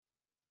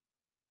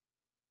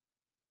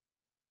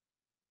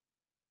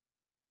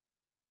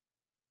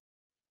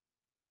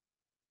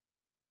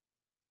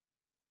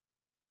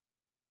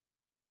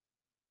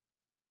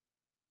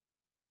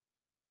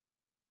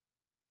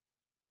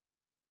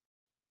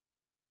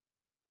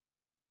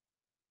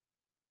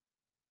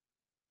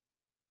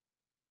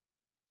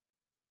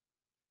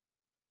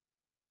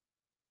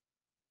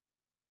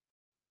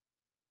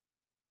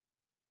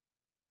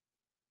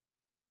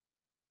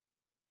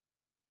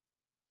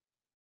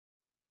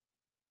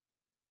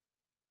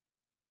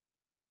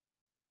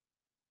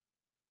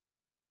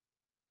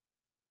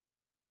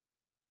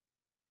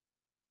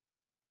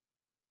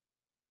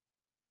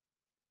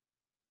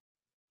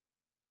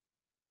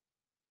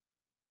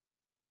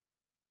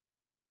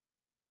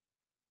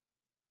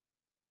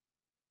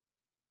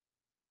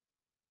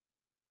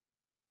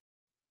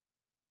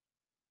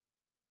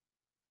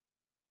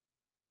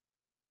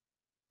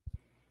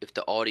if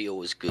the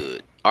audio is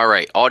good. All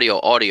right, audio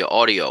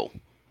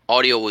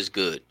is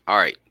good. All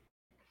right,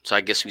 so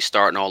I guess we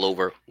starting all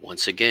over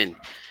once again.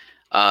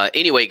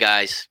 Anyway,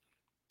 guys,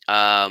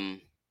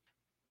 um,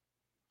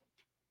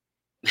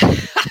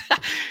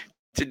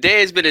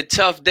 today has been a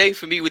tough day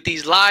for me with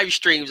these live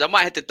streams. I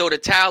might have to throw the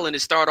towel in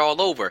and start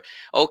all over.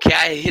 Okay,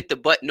 I hit the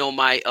button on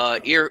my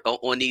ear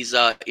on these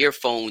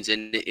earphones,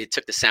 and it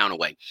took the sound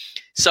away.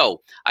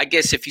 So I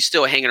guess if you're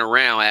still hanging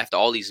around after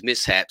all these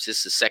mishaps, this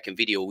is the second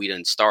video we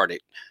done started.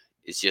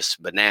 It's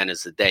just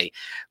bananas a day.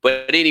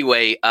 But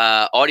anyway,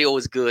 audio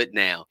is good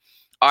now.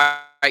 All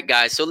right,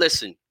 guys. So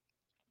listen,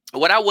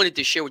 what I wanted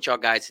to share with y'all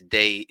guys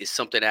today is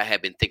something I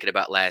had been thinking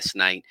about last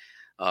night.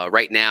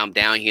 Right now, I'm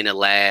down here in the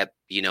lab,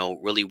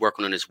 really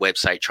working on this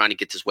website, trying to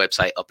get this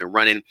website up and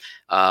running.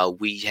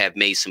 We have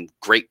made some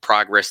great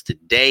progress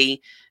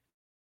today,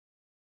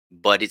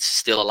 but it's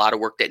still a lot of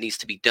work that needs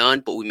to be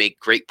done. But we made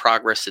great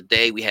progress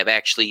today. We have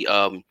actually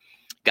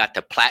got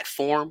the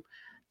platform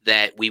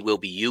that we will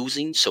be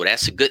using, so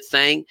that's a good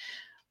thing.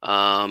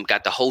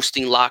 Got the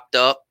hosting locked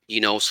up,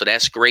 so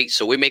that's great.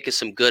 So we're making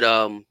some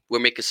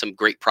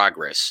great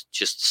progress,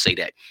 just to say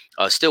that.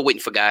 Still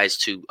waiting for guys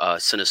to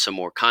send us some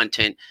more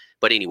content.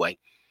 But anyway,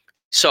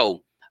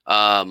 so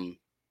um,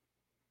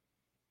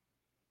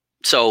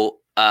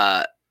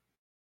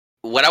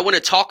 what I want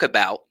to talk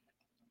about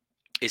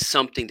is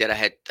something that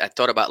I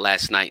thought about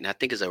last night, and I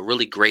think is a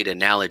really great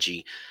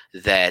analogy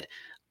that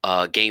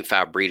game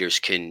fowl breeders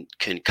can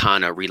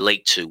kind of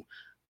relate to.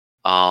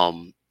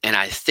 And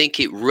I think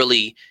it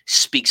really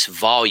speaks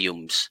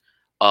volumes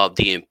of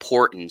the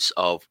importance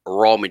of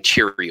raw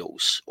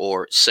materials,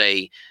 or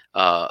say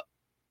the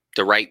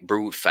right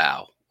brood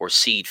fowl or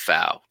seed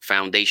fowl,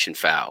 foundation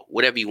fowl,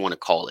 whatever you want to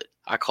call it.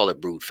 I call it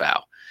brood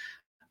fowl.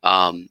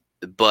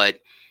 But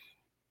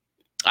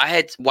I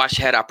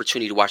had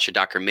opportunity to watch a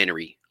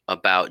documentary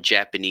about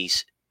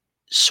Japanese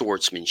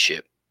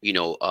swordsmanship,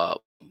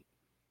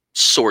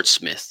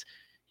 swordsmith,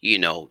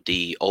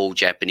 the old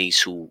Japanese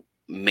who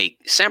make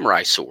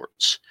samurai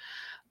swords.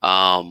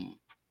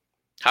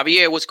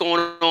 Javier, what's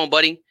going on,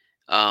 buddy?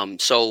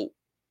 So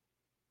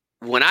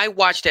when I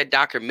watched that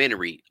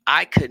documentary,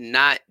 I couldn't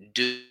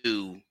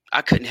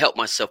help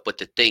myself but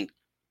to think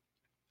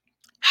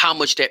how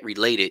much that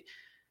related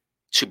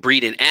to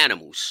breeding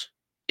animals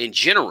in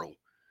general.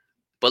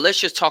 But let's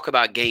just talk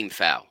about game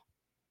fowl,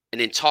 and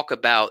then talk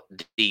about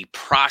the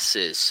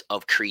process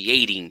of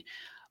creating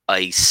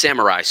a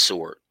samurai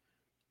sword,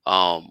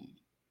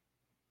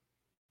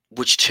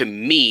 which to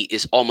me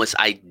is almost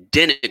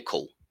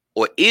identical,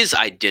 or is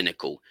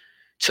identical,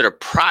 to the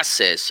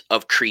process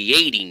of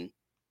creating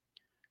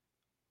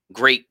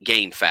great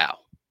game fowl.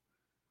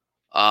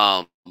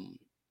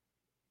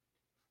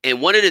 And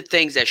one of the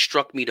things that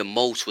struck me the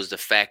most was the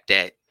fact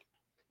that,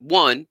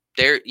 one,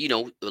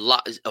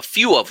 a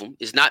few of them,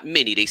 is not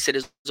many. They said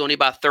there's only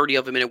about 30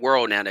 of them in the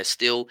world now that's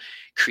still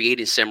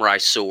creating samurai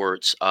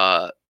swords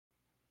the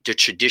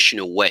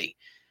traditional way.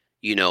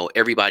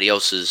 Everybody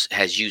else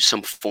has used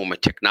some form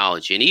of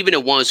technology. And even the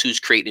ones who's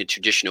creating a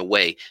traditional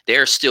way,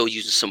 they're still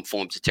using some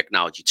forms of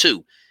technology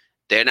too.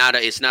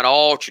 It's not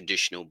all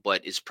traditional,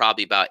 but it's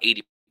probably about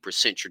 80%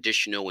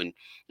 traditional and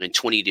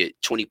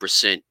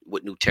 20%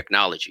 with new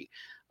technology.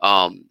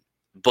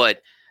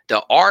 But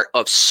the art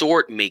of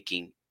sword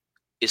making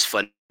is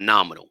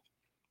phenomenal.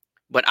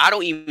 But I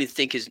don't even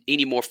think it's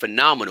any more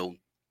phenomenal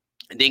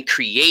than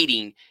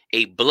creating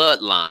a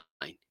bloodline,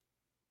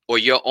 or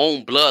your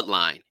own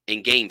bloodline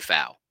in game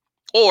fowl.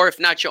 Or if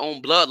not your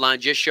own bloodline,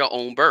 just your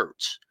own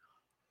birds.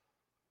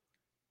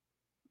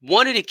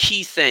 One of the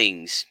key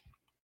things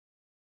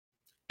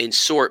in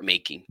sword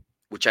making,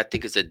 which I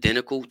think is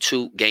identical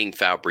to game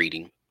fowl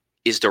breeding,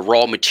 is the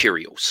raw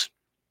materials.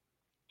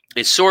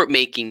 In sword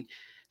making,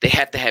 they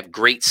have to have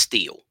great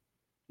steel.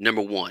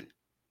 Number one,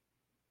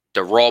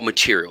 the raw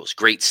materials,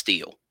 great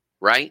steel,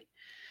 right?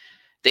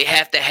 They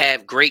have to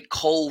have great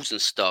coals and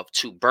stuff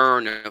to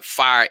burn and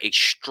fire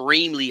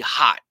extremely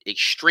hot,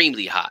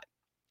 extremely hot.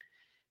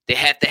 They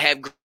have to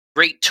have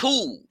great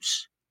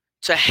tools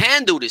to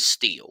handle the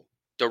steel,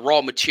 the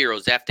raw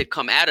materials that have to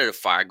come out of the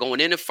fire, going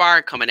in the fire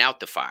and coming out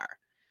the fire.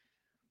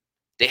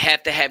 They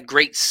have to have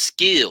great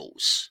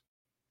skills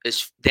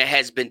that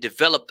has been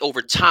developed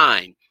over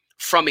time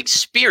from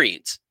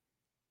experience,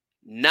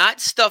 not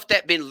stuff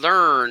that been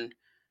learned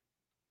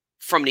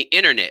from the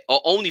internet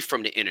or only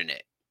from the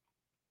internet,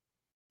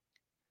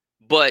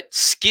 but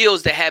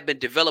skills that have been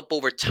developed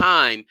over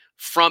time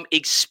from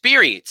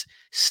experience,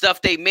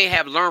 stuff they may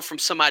have learned from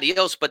somebody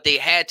else, but they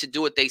had to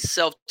do it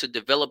themselves to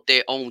develop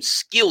their own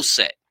skill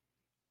set.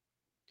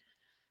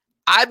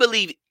 I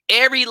believe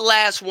every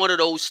last one of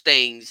those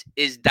things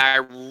is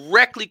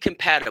directly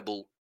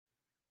compatible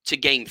to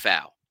game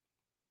fowl.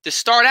 To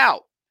start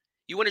out,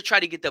 you want to try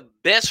to get the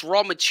best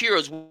raw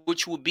materials,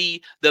 which will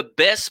be the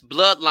best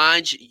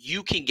bloodlines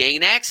you can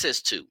gain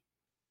access to,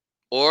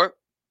 or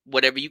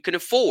whatever you can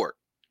afford,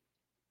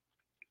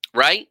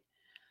 right?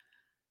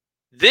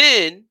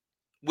 Then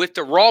with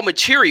the raw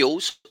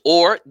materials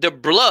or the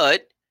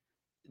blood,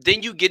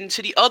 then you get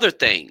into the other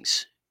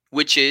things,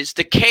 which is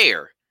the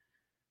care,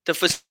 the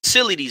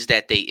facilities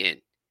that they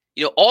in.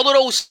 All of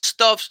those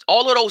stuff,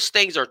 all of those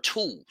things are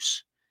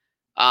tools.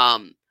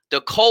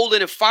 The coal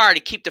and the fire to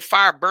keep the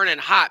fire burning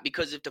hot,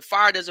 because if the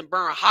fire doesn't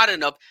burn hot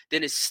enough,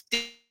 then it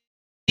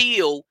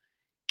still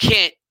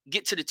can't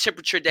get to the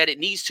temperature that it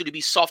needs to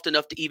be soft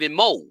enough to even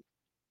mold.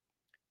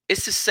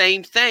 It's the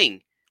same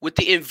thing with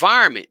the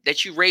environment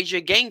that you raise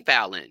your game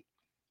fowl in.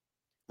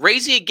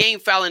 Raising a game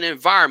fowl in an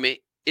environment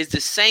is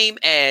the same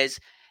as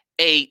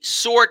a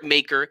sword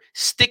maker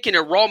sticking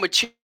a raw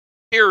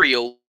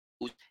material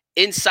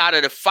inside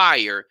of the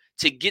fire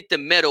to get the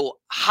metal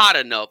hot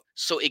enough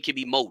so it can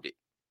be molded.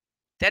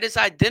 That is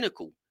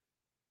identical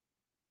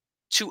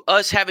to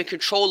us having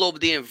control over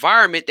the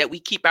environment that we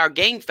keep our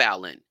game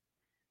fowl in.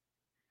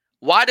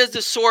 Why does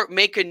the sword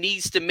maker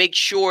needs to make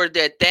sure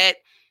that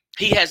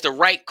he has the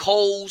right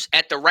coals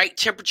at the right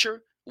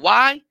temperature?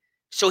 Why?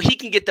 So he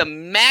can get the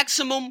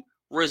maximum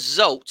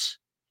results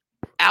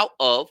out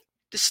of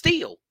the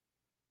steel.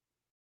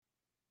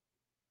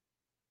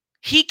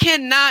 He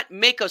cannot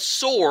make a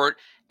sword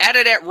out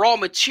of that raw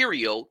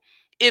material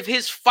if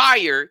his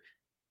fire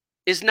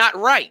is not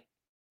right.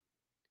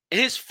 And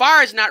his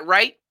fire is not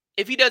right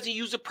if he doesn't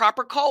use the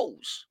proper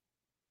coals,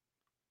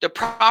 the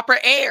proper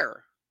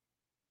air.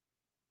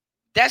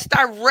 That's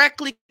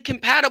directly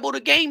compatible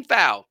to game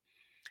fowl.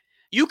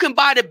 You can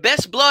buy the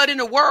best blood in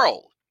the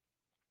world,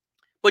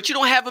 but you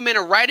don't have them in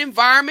the right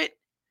environment.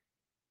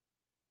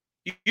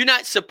 You're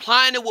not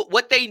supplying them with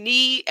what they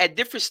need at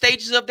different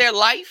stages of their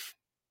life.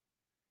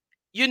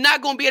 You're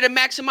not going to be able to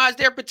maximize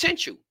their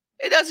potential.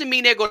 It doesn't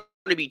mean they're going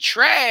to be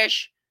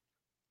trash,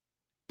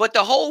 but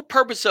the whole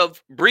purpose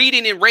of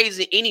breeding and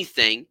raising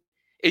anything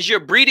is you're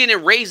breeding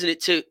and raising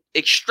it to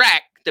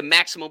extract the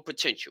maximum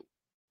potential.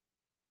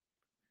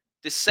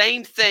 The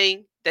same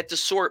thing that the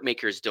sword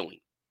maker is doing.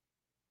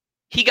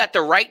 He got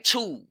the right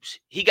tools.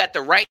 He got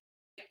the right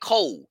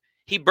coal.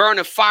 He burned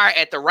a fire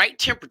at the right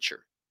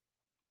temperature.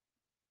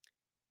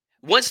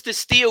 Once the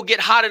steel get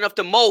hot enough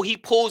to mold, he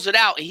pulls it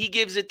out and he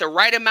gives it the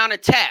right amount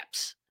of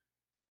taps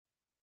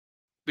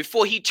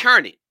before he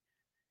turn it.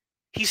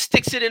 He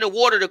sticks it in the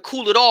water to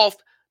cool it off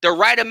the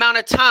right amount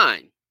of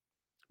time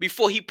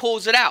before he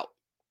pulls it out.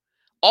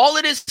 All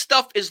of this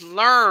stuff is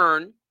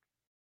learned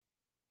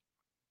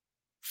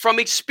from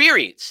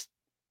experience.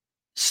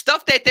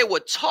 Stuff that they were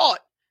taught,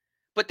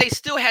 but they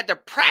still had to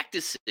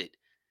practice it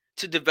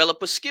to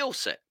develop a skill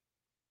set.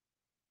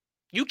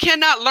 You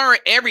cannot learn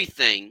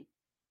everything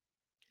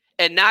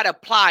and not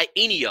apply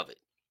any of it.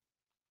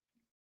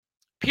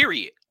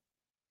 Period.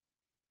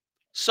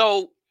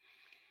 So,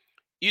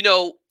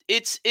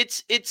 it's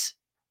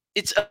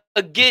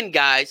again,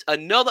 guys,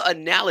 another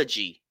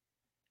analogy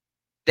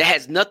that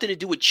has nothing to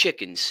do with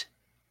chickens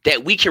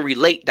that we can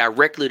relate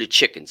directly to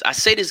chickens. I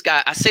say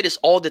this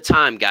all the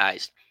time,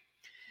 guys.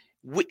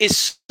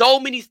 It's so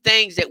many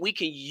things that we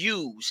can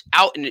use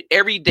out in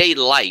everyday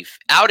life,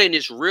 out in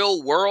this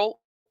real world.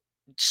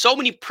 So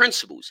many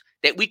principles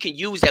that we can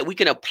use, that we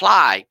can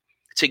apply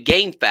to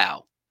game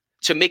fowl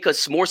to make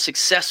us more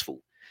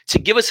successful, to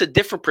give us a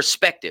different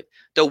perspective.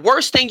 The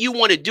worst thing you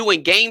want to do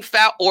in game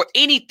fowl or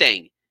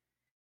anything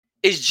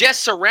is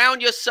just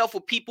surround yourself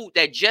with people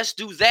that just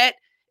do that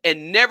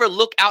and never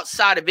look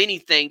outside of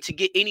anything to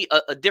get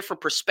a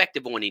different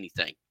perspective on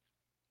anything.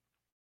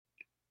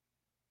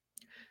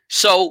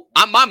 So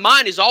my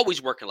mind is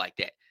always working like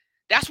that.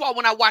 That's why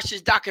when I watch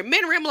this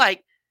documentary, I'm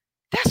like,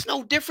 that's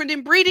no different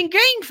than breeding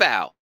game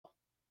fowl.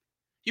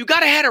 You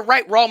got to have the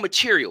right raw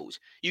materials.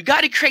 You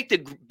got to create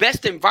the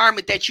best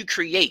environment that you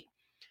create.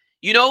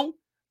 You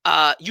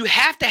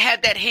have to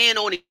have that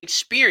hand-on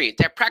experience,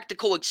 that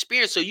practical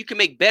experience, so you can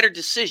make better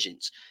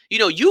decisions.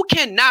 You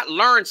cannot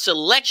learn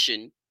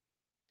selection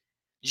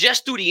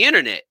just through the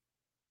internet.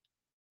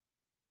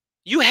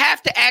 You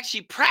have to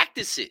actually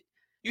practice it.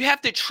 You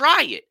have to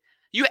try it.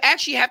 You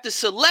actually have to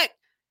select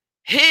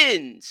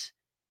hens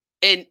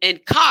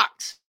and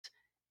cocks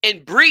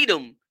and breed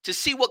them to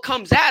see what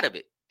comes out of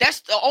it.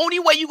 That's the only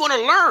way you're going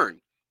to learn.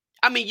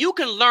 I mean, you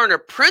can learn the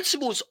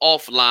principles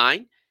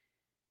offline.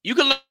 You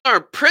can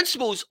learn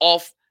principles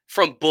off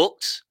from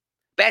books.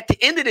 But at the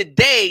end of the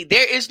day,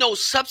 there is no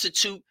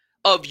substitute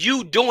of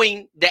you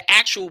doing the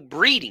actual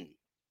breeding.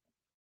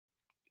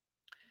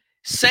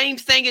 Same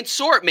thing in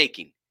sword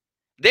making.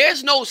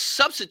 There's no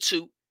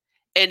substitute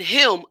in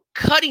him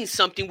cutting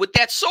something with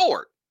that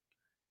sword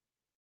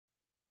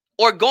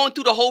or going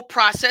through the whole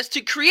process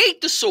to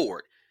create the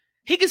sword.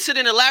 He can sit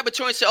in a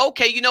laboratory and say,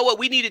 okay, you know what?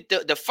 We needed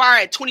the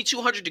fire at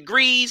 2200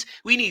 degrees.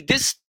 We need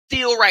this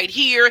steel right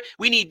here.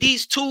 We need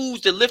these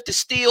tools to lift the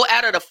steel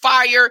out of the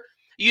fire.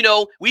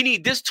 We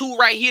need this tool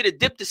right here to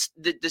dip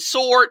the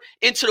sword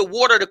into the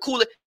water to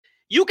cool it.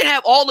 You can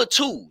have all the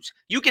tools.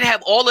 You can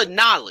have all the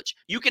knowledge.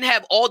 You can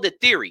have all the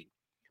theory.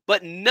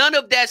 But none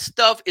of that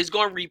stuff is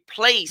going to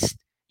replace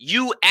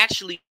you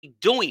actually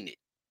doing it.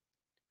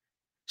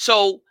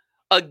 So,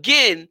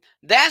 again,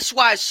 that's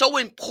why it's so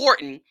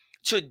important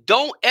to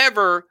don't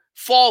ever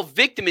fall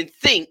victim and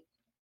think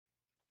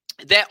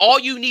that all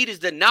you need is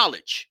the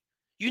knowledge.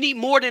 You need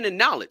more than the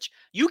knowledge.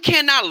 You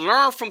cannot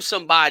learn from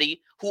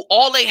somebody who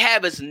all they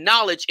have is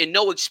knowledge and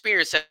no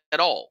experience at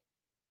all.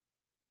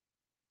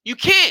 You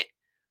can't.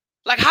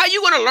 Like, how are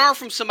you going to learn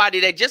from somebody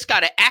that just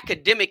got an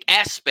academic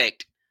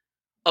aspect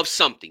of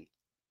something?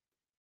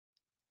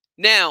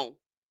 Now,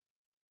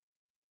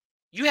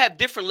 you have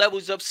different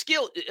levels of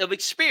skill, of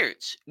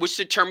experience, which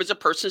determines a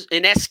person's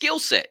in that skill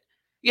set.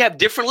 You have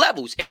different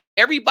levels.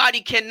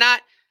 Everybody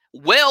cannot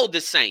weld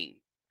the same,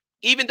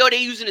 even though they're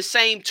using the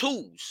same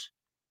tools,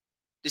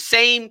 the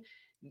same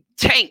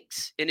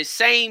tanks, and the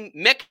same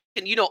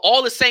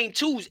all the same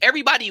tools.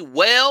 Everybody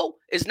weld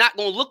is not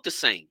going to look the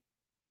same.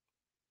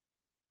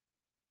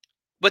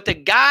 But the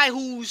guy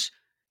who's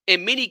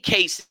in many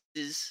cases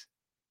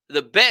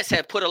the best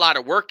have put a lot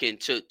of work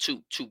into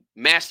to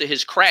master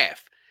his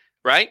craft,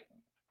 right?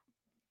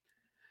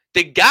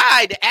 The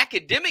guy, the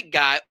academic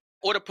guy,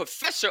 or the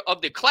professor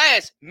of the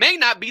class may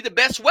not be the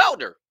best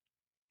welder.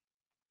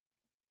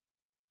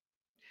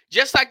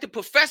 Just like the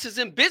professors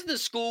in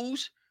business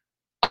schools,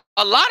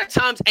 a lot of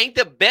times ain't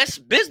the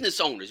best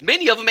business owners.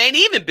 Many of them ain't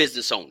even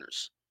business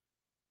owners.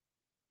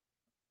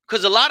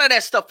 Because a lot of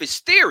that stuff is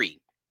theory.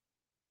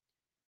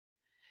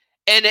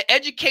 And the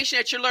education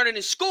that you're learning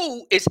in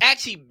school is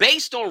actually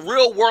based on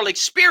real world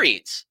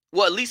experience.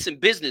 Well, at least in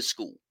business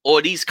school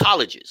or these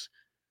colleges.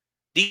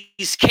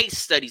 These case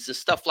studies and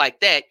stuff like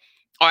that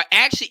are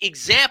actually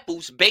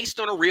examples based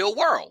on a real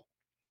world.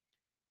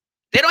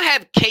 They don't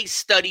have case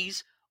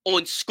studies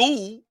on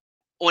school,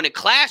 on a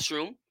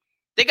classroom.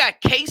 They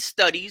got case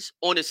studies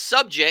on the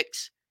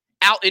subjects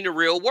out in the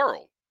real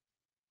world.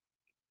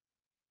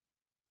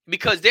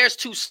 Because there's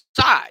two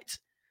sides.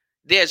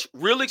 There's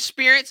real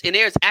experience and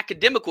there's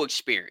academical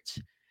experience.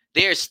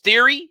 There's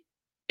theory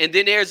and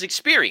then there's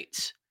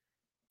experience.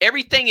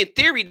 Everything in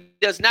theory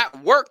does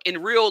not work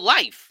in real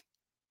life.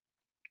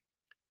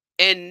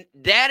 And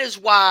that is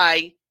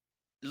why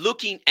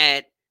looking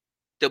at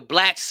the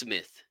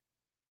blacksmith,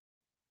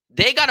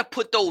 they got to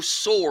put those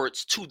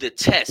swords to the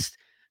test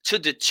to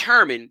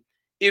determine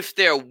if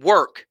their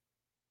work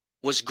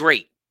was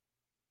great.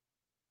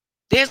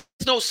 There's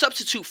no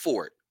substitute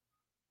for it.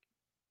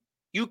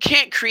 You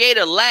can't create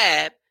a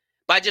lab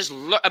by just,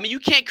 you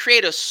can't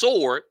create a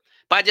sword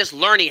by just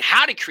learning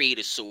how to create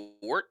a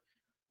sword.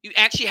 You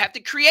actually have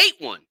to create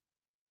one.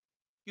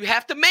 You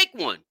have to make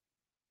one.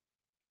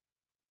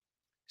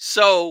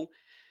 So,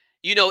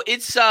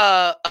 it's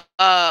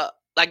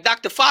like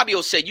Dr.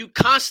 Fabio said, you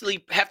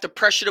constantly have to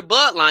pressure the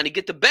bloodline to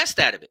get the best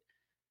out of it.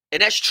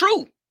 And that's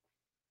true.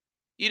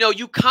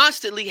 You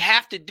constantly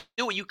have to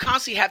do it. You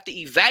constantly have to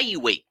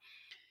evaluate.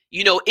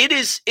 It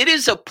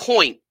is a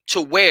point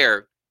to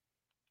where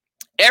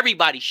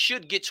everybody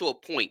should get to a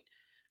point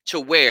to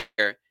where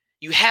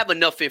you have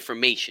enough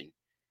information.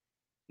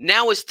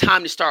 Now it's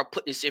time to start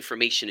putting this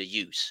information to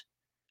use.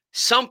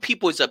 Some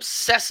people is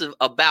obsessive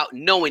about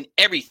knowing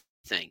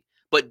everything,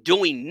 but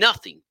doing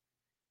nothing.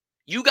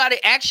 You got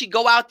to actually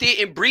go out there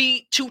and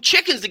breed two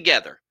chickens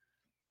together.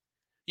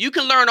 You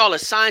can learn all the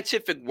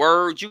scientific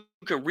words. You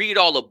can read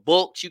all the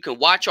books. You can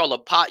watch all the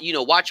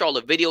watch all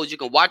the videos. You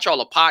can watch all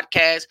the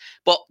podcasts.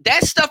 But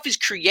that stuff is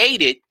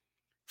created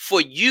for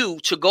you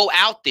to go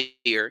out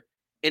there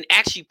and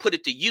actually put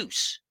it to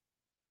use.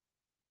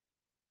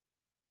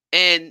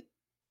 And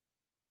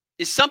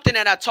it's something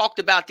that I talked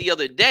about the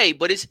other day,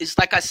 but it's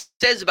like I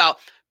said about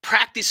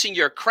practicing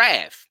your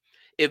craft.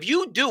 If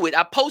you do it,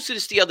 I posted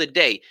this the other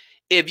day.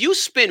 If you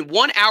spend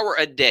 1 hour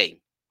a day,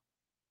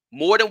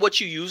 more than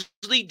what you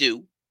usually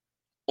do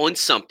on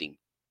something,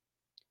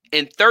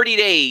 in 30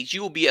 days,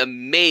 you will be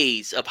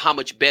amazed of how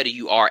much better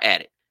you are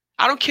at it.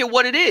 I don't care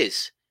what it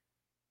is.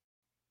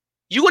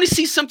 You want to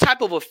see some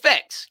type of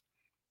effects.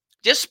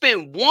 Just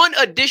spend 1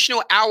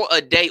 additional hour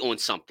a day on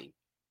something.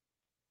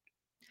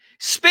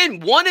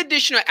 Spend 1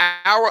 additional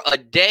hour a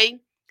day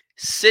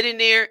sitting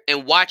there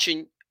and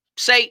watching,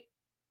 say,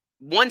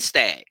 1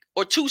 stag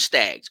or 2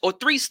 stags or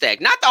 3 stags.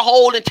 Not the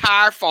whole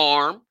entire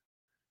farm,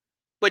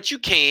 but you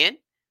can.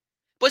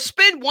 But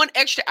spend 1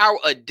 extra hour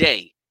a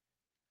day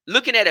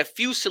looking at a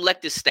few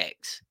selected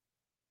stags.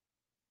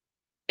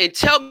 And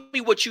tell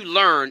me what you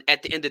learn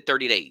at the end of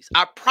 30 days.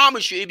 I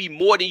promise you it'll be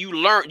more than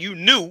you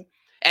knew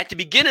at the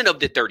beginning of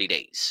the 30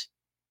 days.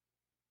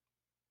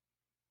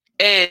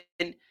 And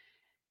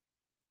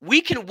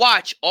we can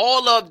watch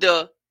all of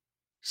the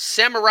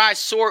samurai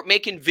sword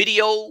making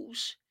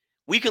videos.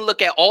 We can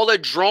look at all the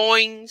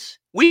drawings.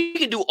 We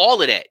can do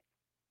all of that.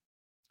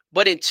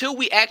 But until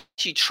we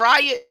actually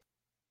try it,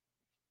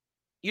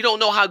 you don't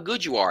know how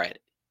good you are at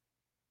it.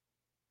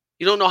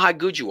 You don't know how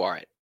good you are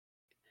at it.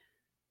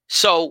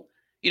 So,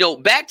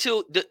 back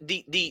to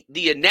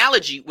the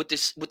analogy with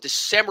the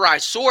samurai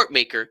sword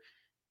maker,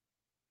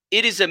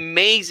 it is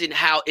amazing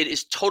how it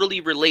is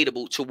totally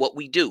relatable to what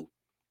we do.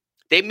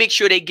 They make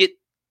sure they get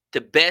the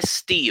best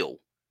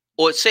steel,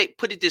 or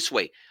put it this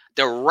way,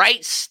 the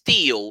right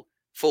steel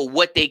for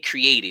what they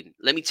created.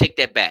 Let me take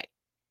that back.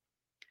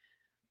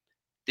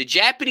 The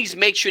Japanese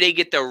make sure they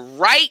get the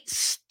right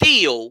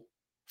steel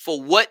for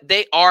what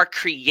they are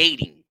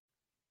creating.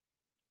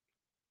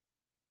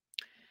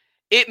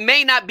 It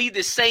may not be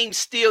the same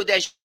steel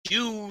that's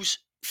used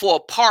for a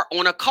part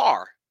on a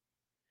car.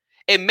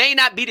 It may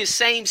not be the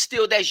same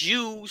steel that's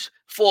used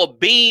for a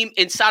beam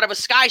inside of a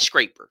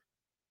skyscraper.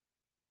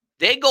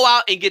 They go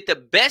out and get the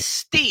best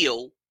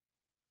steel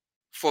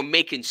for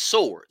making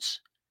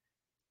swords,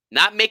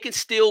 not making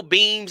steel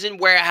beams in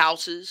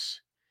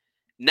warehouses,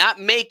 not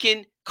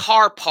making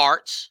car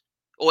parts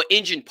or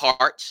engine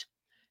parts.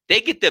 They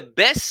get the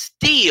best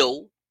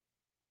steel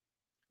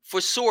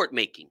for sword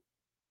making.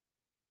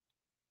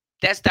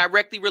 That's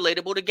directly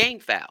relatable to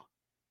game foul.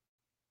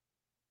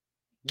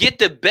 Get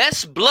the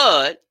best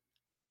blood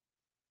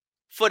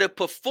for the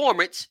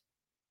performance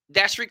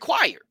that's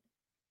required.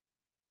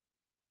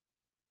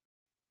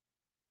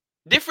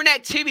 Different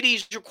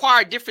activities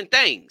require different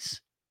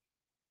things.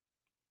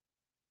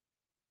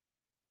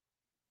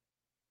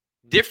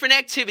 Different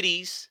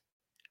activities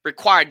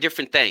require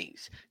different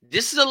things.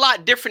 This is a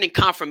lot different in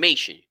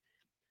conformation.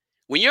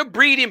 When you're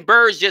breeding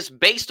birds just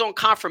based on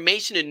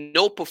conformation and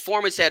no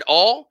performance at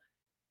all,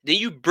 then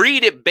you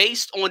breed it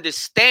based on the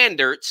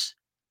standards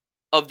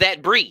of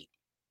that breed.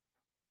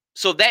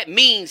 So that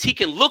means he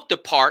can look the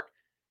part,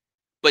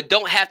 but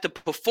don't have to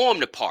perform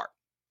the part.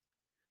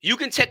 You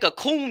can take a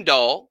coon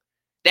dog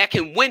that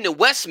can win the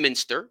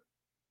Westminster,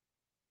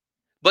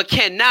 but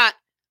cannot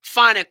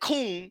find a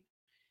coon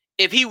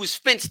if he was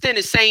fenced in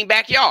the same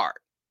backyard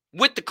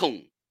with the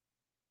coon.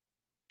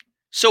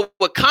 So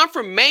with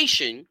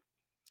conformation,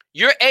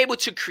 you're able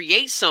to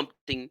create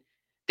something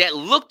that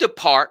looked the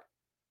part,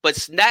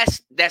 but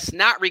that's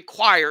not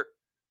required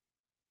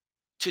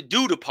to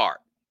do the part.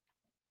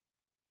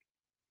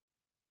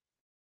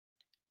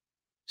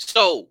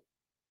 So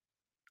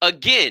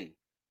again,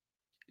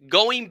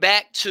 going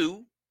back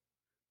to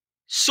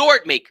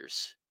sword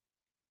makers,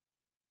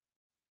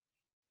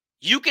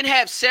 you can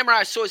have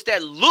samurai swords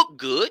that look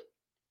good,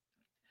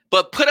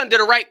 but put under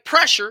the right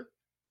pressure,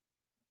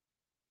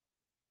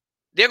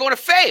 they're going to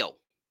fail.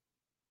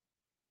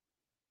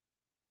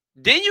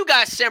 Then you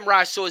got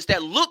samurai swords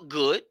that look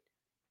good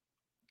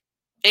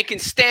and can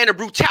stand a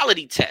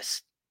brutality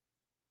test.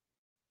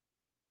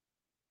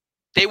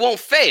 They won't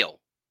fail.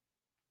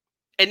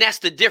 And that's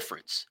the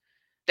difference.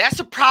 That's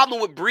the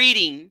problem with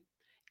breeding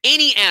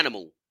any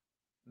animal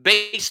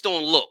based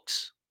on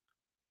looks.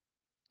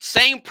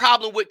 Same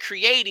problem with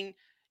creating,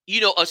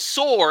 a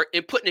sword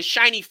and putting a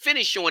shiny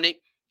finish on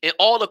it and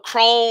all the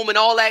chrome and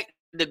all that,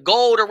 the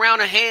gold around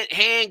a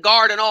hand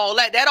guard and all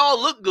that. That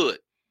all look good.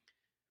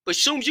 But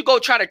as soon as you go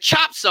try to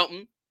chop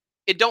something,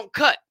 it don't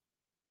cut.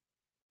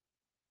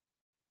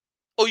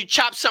 Or you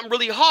chop something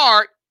really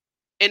hard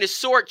and the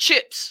sword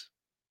chips.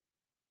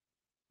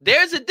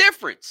 There's a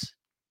difference.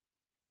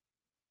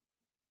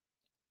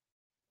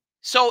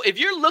 So if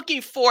you're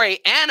looking for an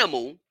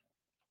animal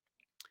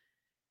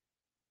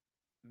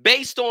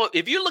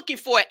if you're looking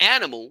for an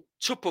animal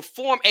to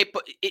perform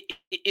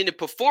in a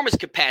performance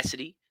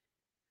capacity,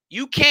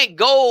 you can't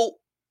go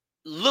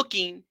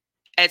looking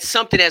at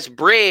something that's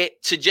bred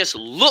to just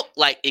look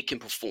like it can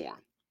perform.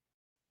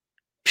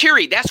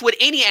 Period. That's with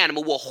any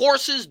animal, with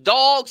horses,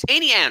 dogs,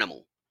 any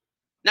animal,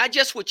 not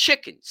just with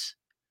chickens.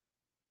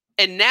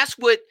 And that's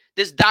what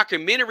this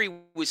documentary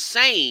was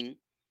saying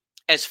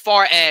as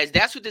far as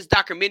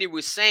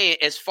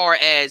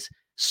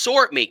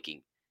sword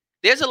making.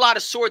 There's a lot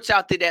of swords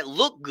out there that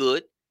look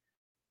good,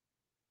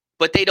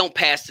 but they don't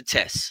pass the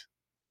test.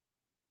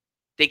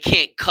 They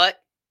can't cut.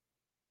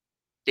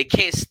 They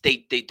can't,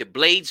 the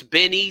blades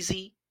bend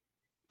easy,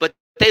 but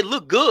they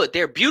look good.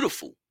 They're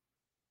beautiful.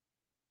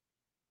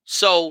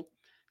 So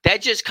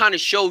that just kind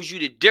of shows you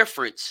the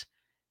difference.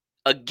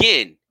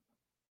 Again,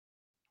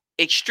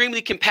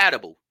 extremely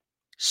compatible.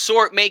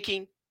 Sword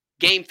making,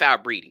 game foul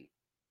breeding.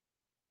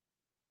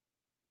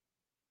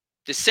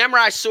 The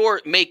samurai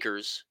sword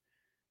makers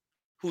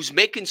who's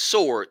making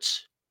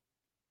swords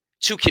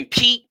to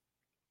compete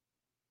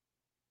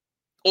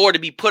or to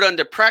be put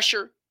under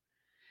pressure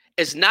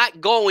is not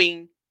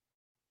going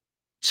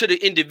to the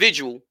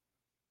individual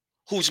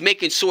who's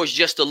making swords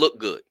just to look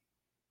good.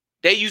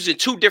 They're using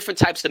two different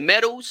types of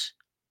metals,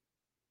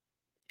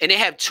 and they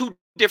have two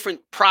different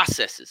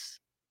processes.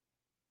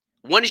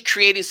 One is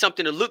creating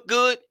something to look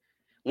good.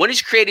 One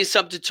is creating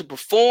something to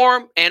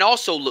perform and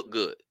also look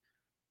good.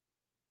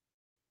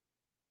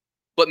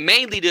 But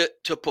mainly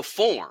to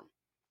perform.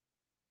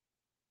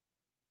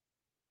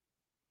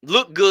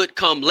 Look good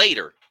come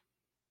later,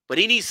 but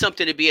he needs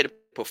something to be able to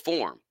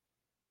perform.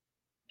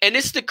 And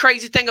this is the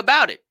crazy thing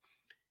about it.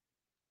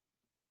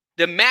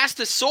 The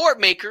master sword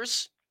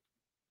makers,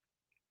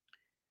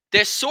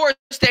 their swords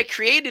they're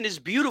creating is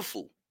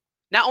beautiful.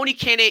 Not only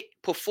can it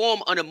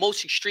perform under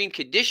most extreme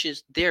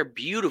conditions, they're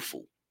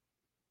beautiful.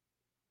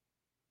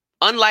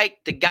 Unlike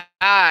the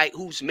guy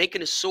who's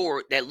making a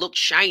sword that looks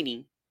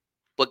shiny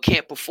but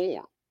can't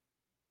perform.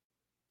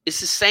 It's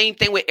the same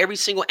thing with every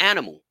single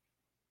animal.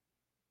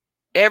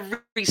 Every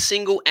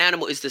single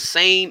animal is the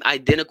same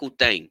identical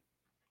thing.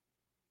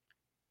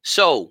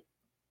 So,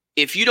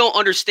 if you don't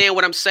understand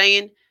what I'm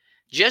saying,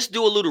 just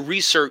do a little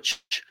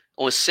research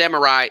on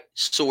samurai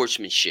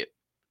swordsmanship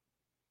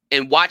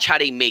and watch how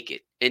they make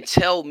it and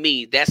tell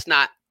me that's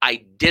not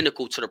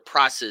identical to the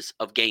process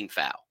of game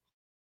foul.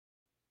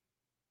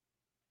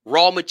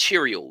 raw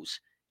materials,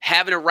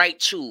 having the right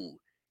tool,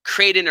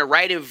 creating the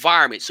right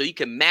environment so you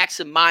can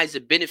maximize the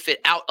benefit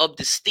out of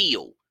the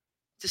steel.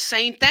 It's the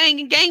same thing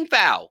in game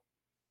foul.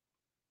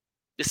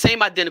 The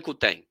same identical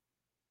thing.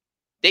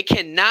 They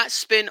cannot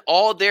spend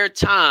all their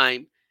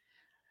time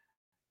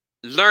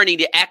learning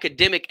the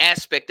academic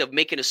aspect of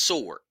making a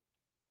sword.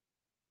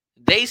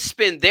 They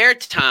spend their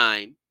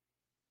time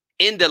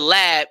in the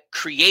lab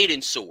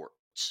creating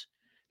swords.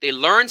 They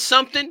learn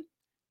something,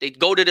 they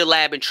go to the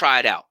lab and try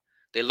it out.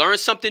 They learn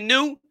something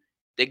new,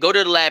 they go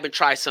to the lab and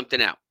try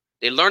something out.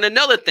 They learn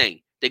another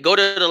thing, they go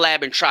to the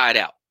lab and try it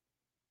out.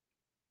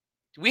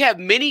 We have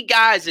many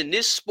guys in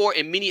this sport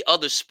and many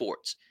other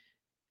sports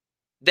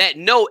that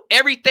know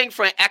everything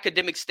from an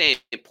academic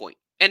standpoint.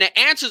 And the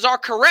answers are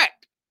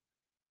correct.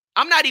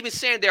 I'm not even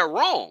saying they're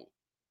wrong.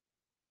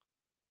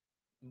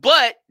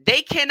 But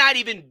they cannot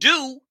even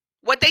do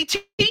what they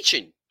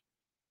teaching.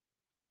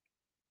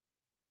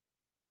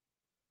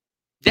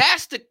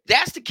 That's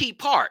the key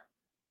part.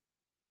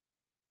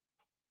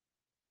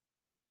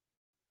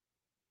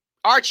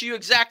 Archie, you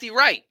exactly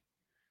right.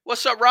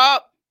 What's up,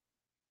 Rob?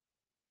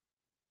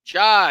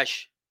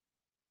 Josh.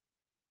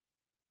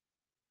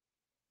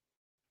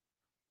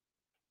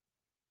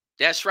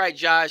 That's right,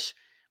 Josh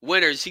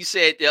Winters. He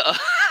said,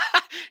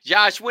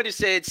 Josh Winters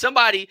said,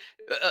 somebody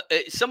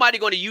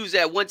going to use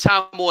that one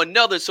time or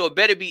another, so it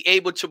better be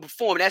able to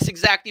perform. That's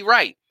exactly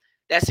right.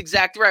 That's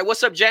exactly right.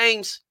 What's up,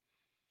 James?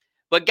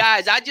 But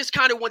guys, I just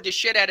kind of wanted to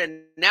share that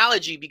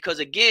analogy because,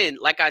 again,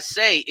 like I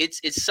say,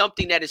 it's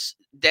something that's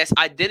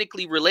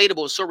identically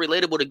relatable, so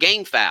relatable to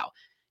game foul.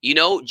 You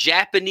know,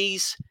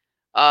 Japanese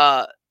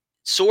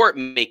sword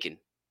making.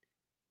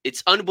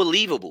 It's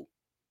unbelievable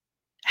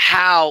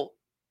how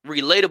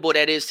relatable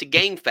that is to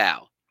game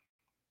foul.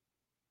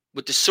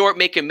 With the sword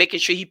maker, making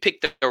sure he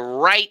picked the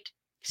right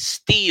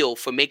steel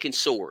for making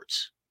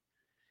swords.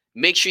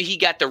 Make sure he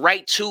got the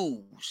right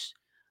tools,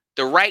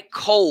 the right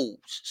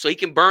coals, so he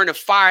can burn a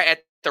fire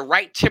at the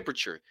right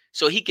temperature,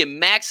 so he can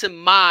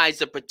maximize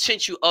the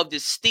potential of the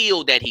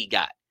steel that he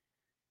got.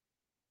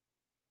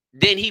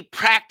 Then he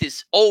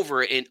practiced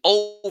over and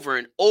over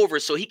and over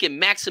so he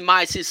can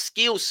maximize his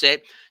skill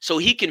set, so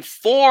he can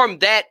form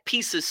that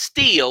piece of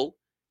steel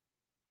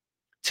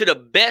to the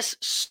best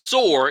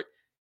sword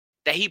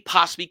that he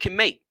possibly can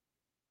make.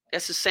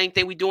 That's the same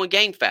thing we do in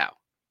game foul.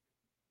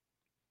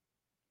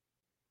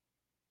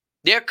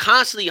 They're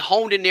constantly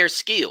honing their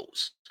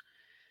skills.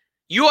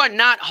 You are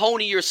not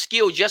honing your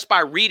skill just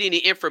by reading the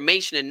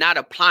information and not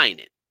applying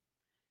it.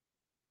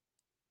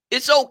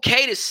 It's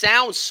okay to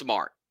sound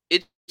smart.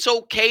 It's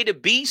okay to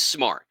be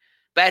smart.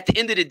 But at the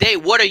end of the day,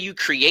 what are you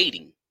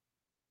creating?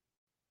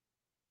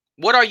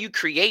 What are you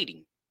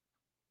creating?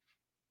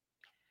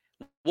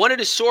 One of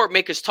the sword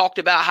makers talked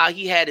about how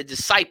he had a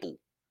disciple,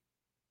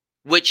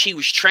 which he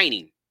was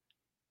training.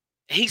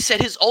 He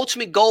said his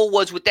ultimate goal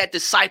was with that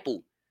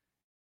disciple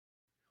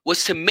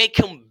was to make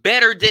him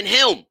better than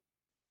him.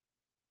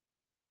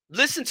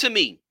 Listen to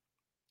me.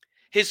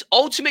 His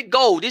ultimate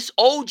goal, this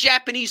old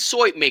Japanese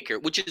sword maker,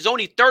 which is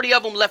only 30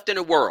 of them left in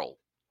the world,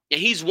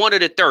 and he's one of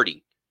the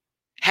 30,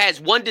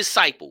 has one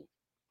disciple.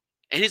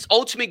 And his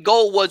ultimate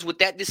goal was with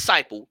that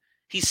disciple,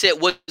 he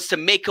said, was to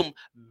make him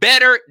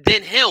better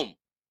than him.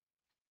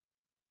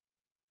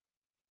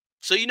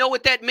 So you know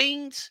what that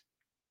means?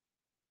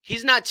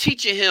 He's not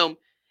teaching him,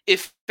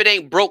 if it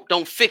ain't broke,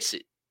 don't fix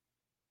it.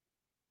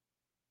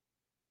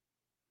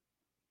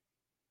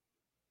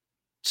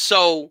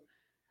 So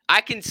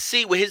I can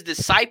see with his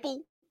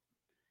disciple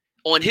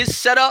on his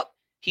setup,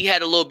 he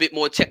had a little bit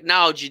more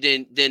technology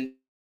than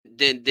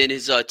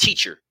his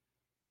teacher.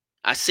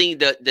 I seen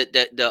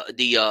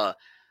the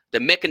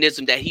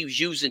mechanism that he was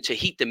using to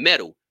heat the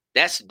metal.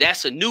 That's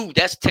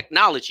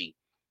technology.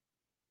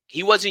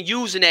 He wasn't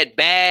using that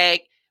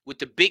bag with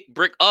the big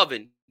brick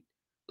oven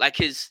like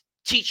his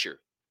teacher.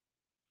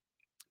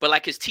 But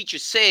like his teacher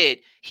said,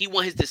 he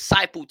want his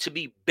disciple to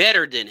be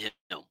better than him.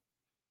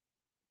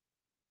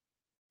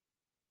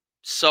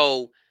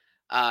 So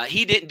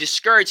he didn't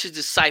discourage his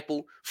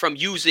disciple from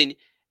using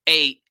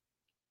a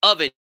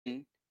oven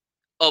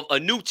of a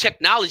new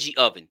technology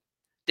oven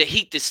to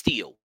heat the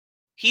steel.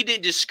 He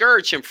didn't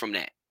discourage him from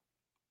that.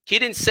 He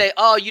didn't say,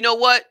 oh, you know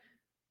what?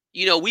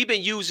 You know, we've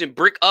been using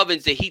brick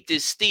ovens to heat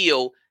this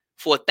steel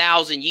for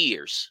 1,000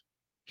 years.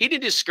 He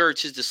didn't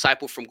discourage his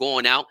disciple from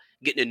going out,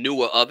 getting a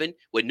newer oven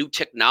with new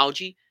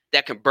technology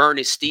that can burn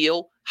his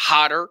steel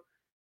hotter,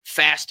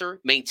 faster,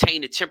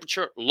 maintain the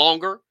temperature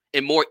longer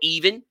and more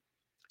even,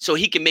 so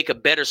he can make a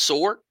better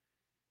sword.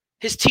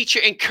 His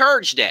teacher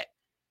encouraged that.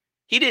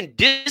 He didn't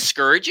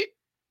discourage it.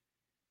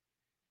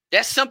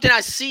 That's something I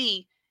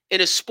see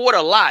in a sport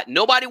a lot.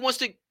 Nobody wants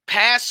to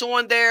pass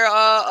on their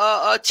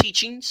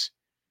teachings,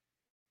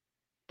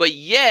 but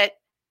yet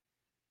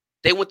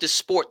they want the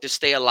sport to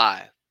stay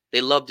alive.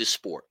 They love the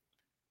sport.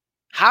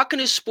 How can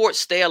a sport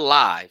stay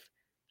alive?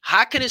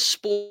 How can a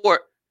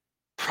sport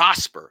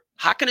prosper?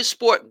 How can a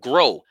sport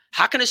grow?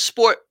 How can a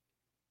sport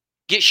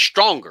get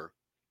stronger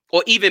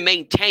or even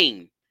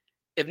maintain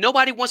if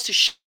nobody wants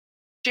to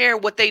share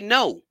what they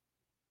know?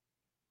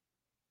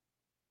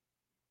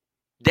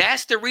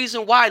 That's the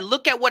reason why.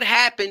 Look at what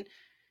happened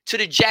to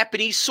the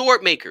Japanese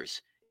sword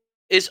makers.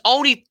 It's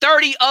only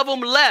 30 of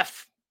them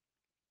left.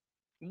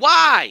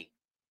 Why?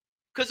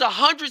 Because the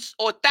hundreds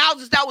or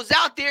thousands that was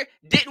out there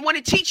didn't want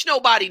to teach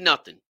nobody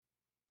nothing.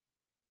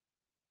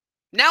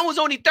 Now it's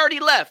only 30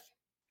 left.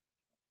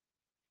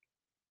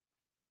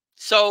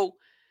 So,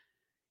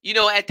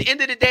 at the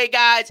end of the day,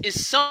 guys,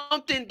 it's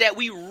something that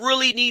we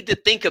really need to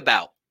think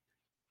about.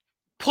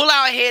 Pull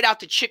our head out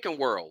the chicken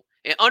world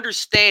and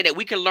understand that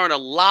we can learn a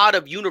lot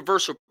of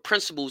universal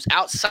principles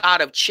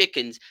outside of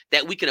chickens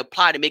that we can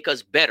apply to make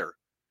us better.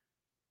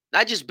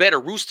 Not just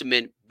better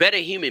roostermen, better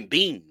human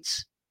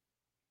beings.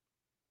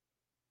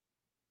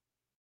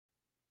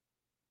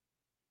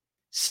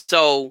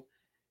 So,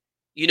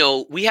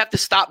 we have to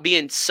stop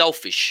being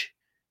selfish,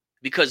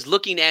 because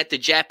looking at the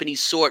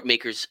Japanese sword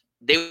makers,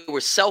 they were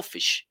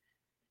selfish.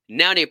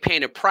 Now they're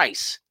paying a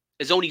price.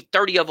 There's only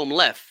 30 of them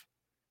left.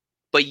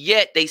 But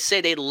yet they say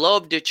they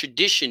love the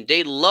tradition.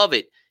 They love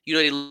it.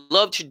 They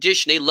love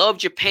tradition. They love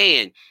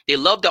Japan. They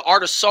love the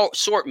art of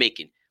sword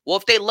making. Well,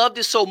 if they loved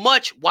it so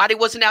much, why they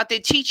wasn't out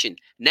there teaching?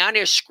 Now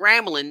they're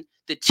scrambling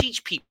to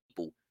teach people.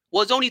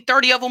 Well, there's only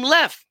 30 of them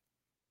left.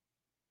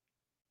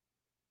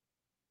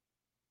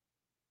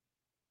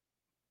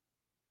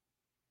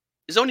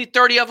 There's only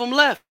 30 of them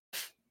left.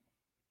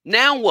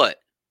 Now what?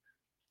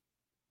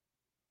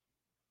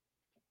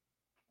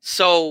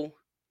 So,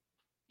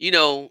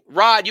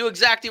 Rod, you're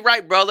exactly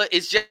right, brother.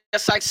 It's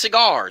just like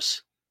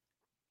cigars.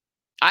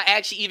 I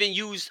actually even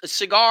use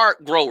cigar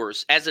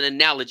growers as an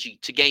analogy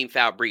to game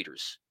fowl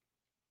breeders.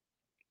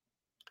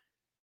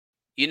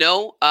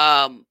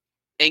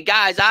 And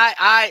guys,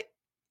 I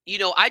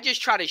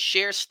just try to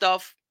share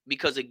stuff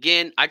because,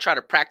 again, I try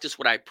to practice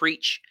what I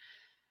preach.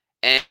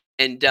 And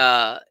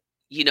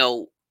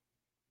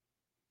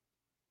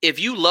if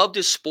you love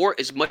this sport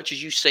as much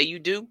as you say you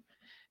do,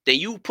 then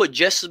you put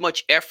just as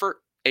much effort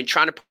in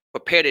trying to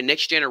prepare the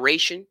next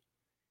generation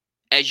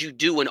as you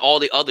do in all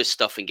the other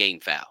stuff in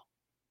game fowl.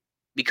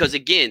 Because,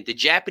 again, the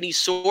Japanese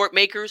sword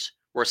makers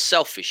were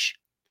selfish.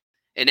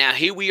 And now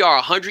here we are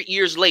 100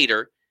 years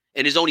later,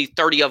 and there's only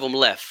 30 of them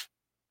left.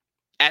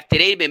 After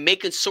they've been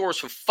making swords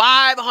for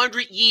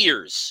 500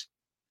 years.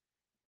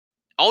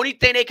 Only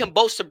thing they can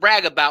boast to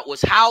brag about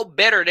was how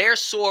better their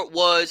sword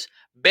was,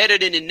 better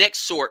than the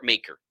next sword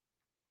maker.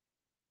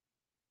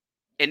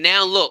 And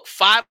now look,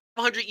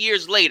 500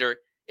 years later,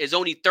 there's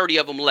only 30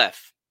 of them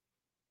left.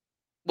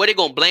 What, they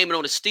going to blame it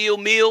on the steel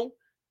mill?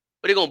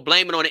 What, they going to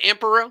blame it on the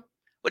emperor?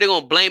 What, they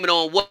going to blame it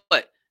on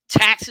what?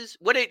 Taxes?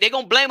 What, they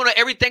going to blame it on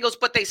everything else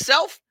but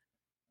themselves?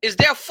 It's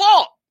their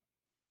fault.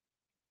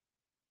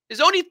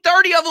 There's only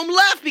 30 of them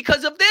left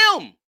because of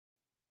them.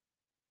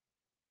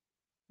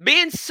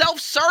 Being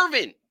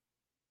self-serving.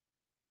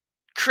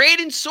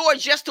 Creating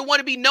swords just to want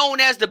to be known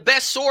as the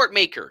best sword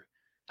maker.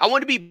 I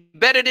want to be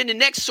better than the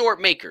next sword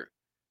maker.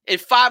 And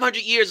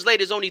 500 years later,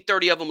 there's only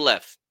 30 of them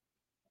left.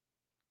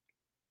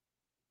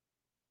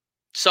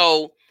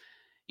 So,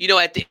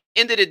 at the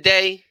end of the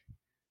day,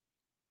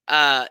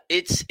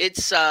 it's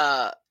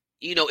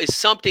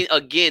something,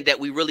 again, that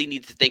we really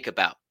need to think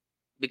about.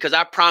 Because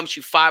I promise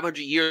you, 500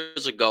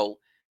 years ago,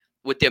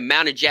 with the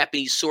amount of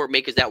Japanese sword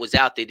makers that was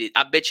out there,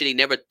 I bet you they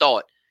never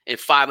thought in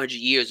 500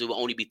 years there would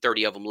only be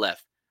 30 of them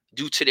left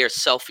due to their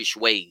selfish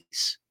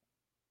ways.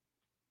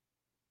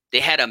 They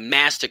had a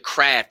master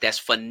craft that's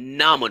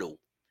phenomenal.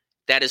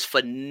 That is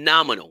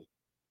phenomenal.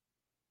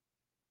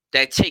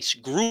 That takes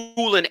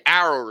grueling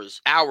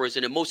hours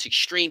in the most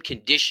extreme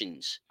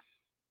conditions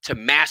to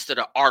master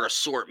the art of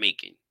sword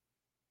making.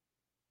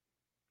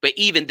 But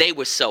even they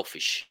were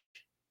selfish.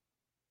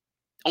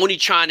 Only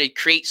trying to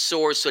create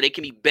swords so they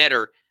can be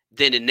better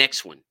than the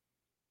next one.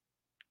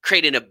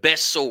 Creating the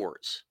best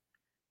swords.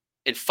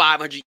 And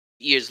 500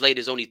 years later,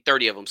 there's only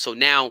 30 of them. So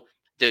now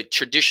the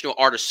traditional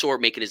art of sword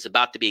making is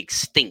about to be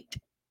extinct.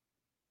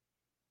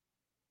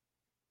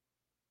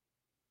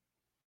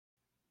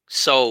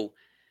 So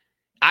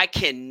I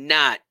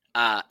cannot,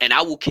 and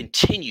I will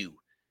continue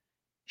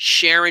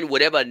sharing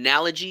whatever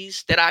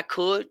analogies that I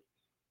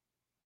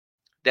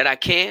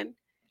can.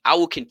 I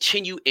will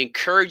continue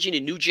encouraging the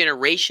new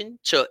generation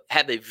to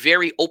have a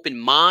very open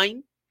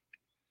mind.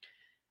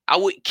 I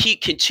would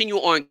continue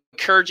on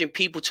encouraging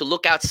people to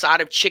look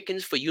outside of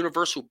chickens for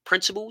universal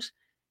principles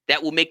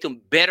that will make them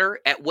better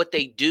at what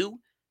they do,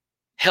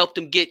 help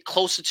them get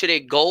closer to their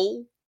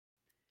goal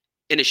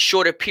in a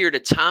shorter period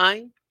of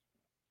time.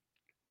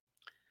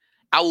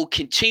 I will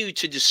continue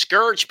to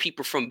discourage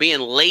people from being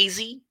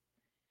lazy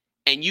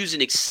and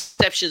using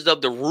exceptions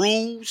of the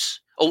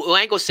rules. Oh,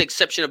 I ain't gonna say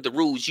exception of the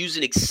rules,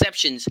 using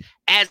exceptions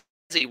as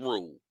a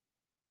rule.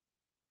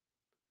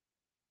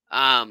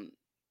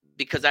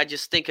 Because I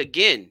just think,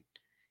 again,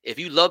 if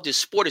you love this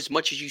sport as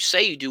much as you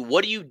say you do,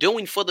 what are you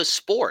doing for the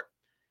sport?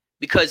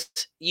 Because,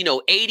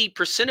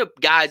 80% of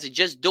guys are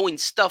just doing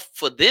stuff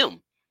for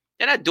them.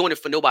 They're not doing it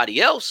for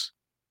nobody else.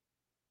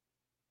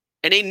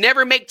 And they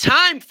never make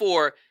time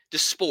for the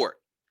sport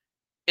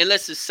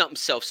unless it's something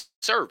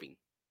self-serving.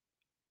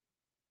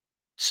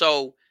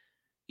 So,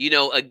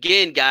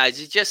 again, guys,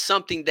 it's just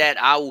something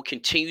that I will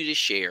continue to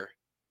share.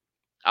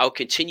 I'll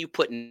continue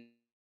putting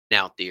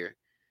out there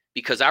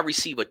because I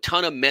receive a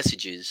ton of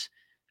messages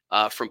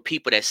from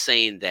people that's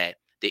saying that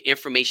the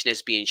information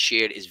that's being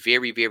shared is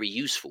very, very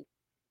useful.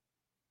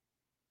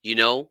 You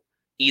know,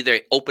 either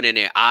opening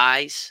their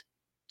eyes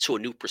to a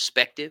new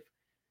perspective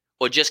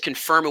or just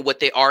confirming what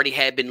they already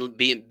had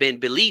been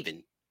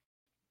believing.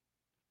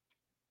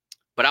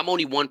 But I'm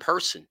only one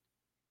person.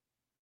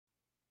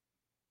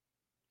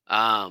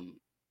 Um,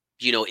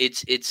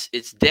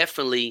 it's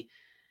definitely,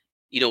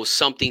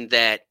 something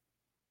that,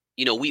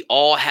 we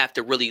all have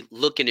to really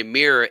look in the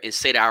mirror and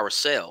say to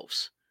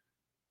ourselves,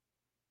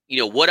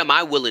 what am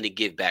I willing to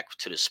give back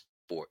to the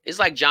sport? It's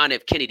like John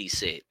F. Kennedy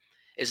said,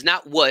 it's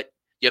not what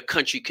your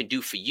country can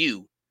do for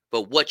you,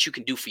 but what you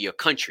can do for your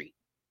country.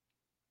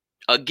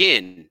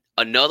 Again,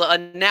 another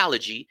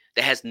analogy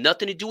that has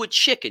nothing to do with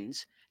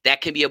chickens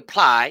that can be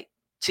applied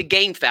to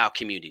game fowl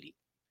community.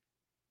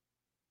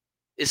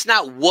 It's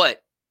not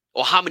what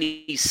or how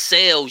many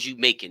sales you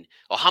making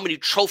or how many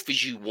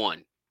trophies you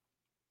won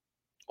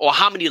or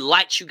how many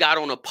likes you got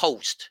on a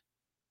post.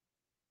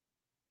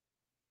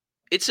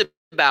 It's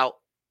about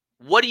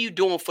what are you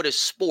doing for the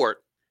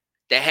sport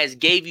that has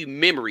gave you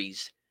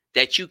memories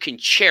that you can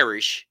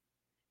cherish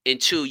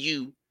until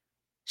you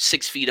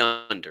 6 feet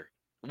under.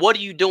 What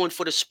are you doing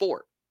for the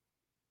sport?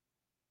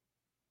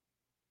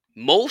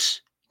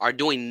 Most are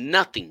doing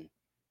nothing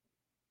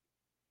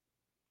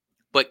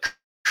but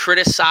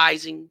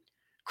criticizing,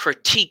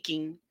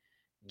 critiquing,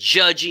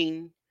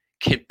 judging,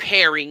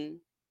 comparing.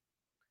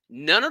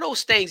 None of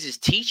those things is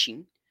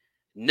teaching.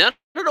 None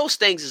of those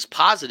things is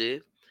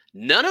positive.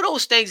 None of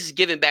those things is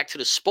giving back to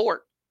the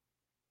sport.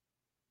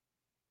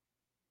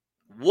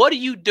 What are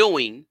you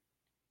doing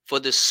for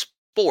the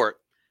sport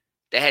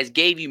that has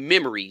gave you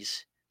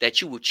memories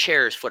that you will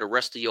cherish for the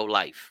rest of your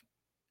life?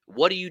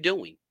 What are you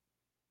doing?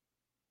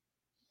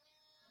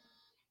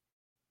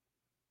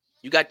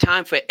 You got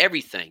time for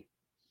everything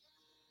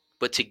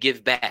but to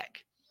give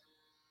back.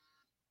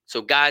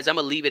 So guys, I'm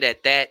going to leave it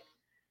at that.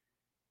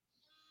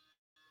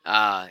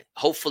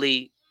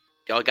 Hopefully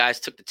y'all guys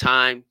took the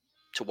time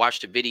to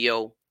watch the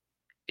video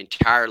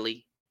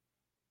entirely.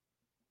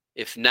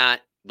 If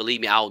not,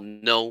 believe me, I'll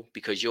know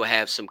because you'll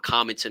have some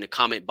comments in the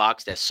comment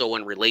box that's so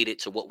unrelated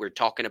to what we're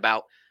talking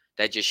about.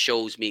 That just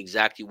shows me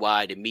exactly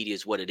why the media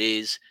is what it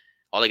is.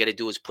 All I got to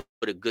do is put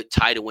a good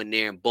title in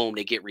there and boom,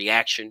 they get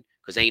reaction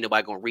because ain't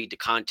nobody going to read the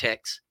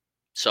context.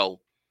 So,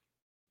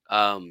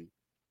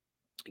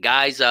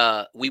 guys,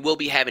 we will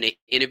be having an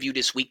interview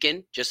this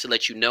weekend, just to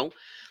let you know.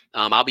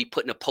 I'll be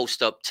putting a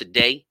post up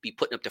today, be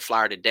putting up the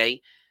flyer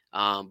today.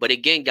 But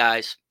again,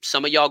 guys,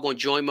 some of y'all going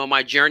to join me on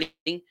my journey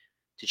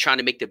to trying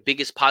to make the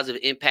biggest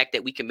positive impact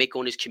that we can make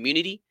on this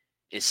community.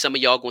 And some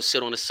of y'all going to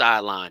sit on the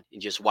sideline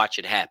and just watch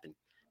it happen.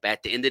 But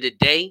at the end of the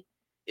day,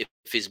 if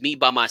it's me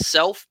by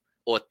myself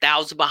or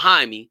 1,000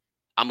 behind me,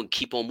 I'm going to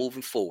keep on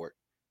moving forward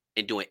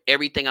and doing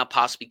everything I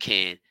possibly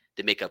can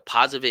to make a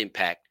positive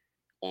impact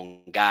on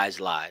guys'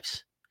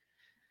 lives.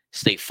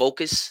 Stay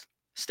focused,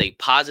 stay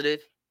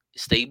positive,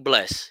 stay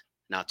blessed.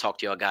 And I'll talk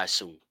to y'all guys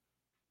soon.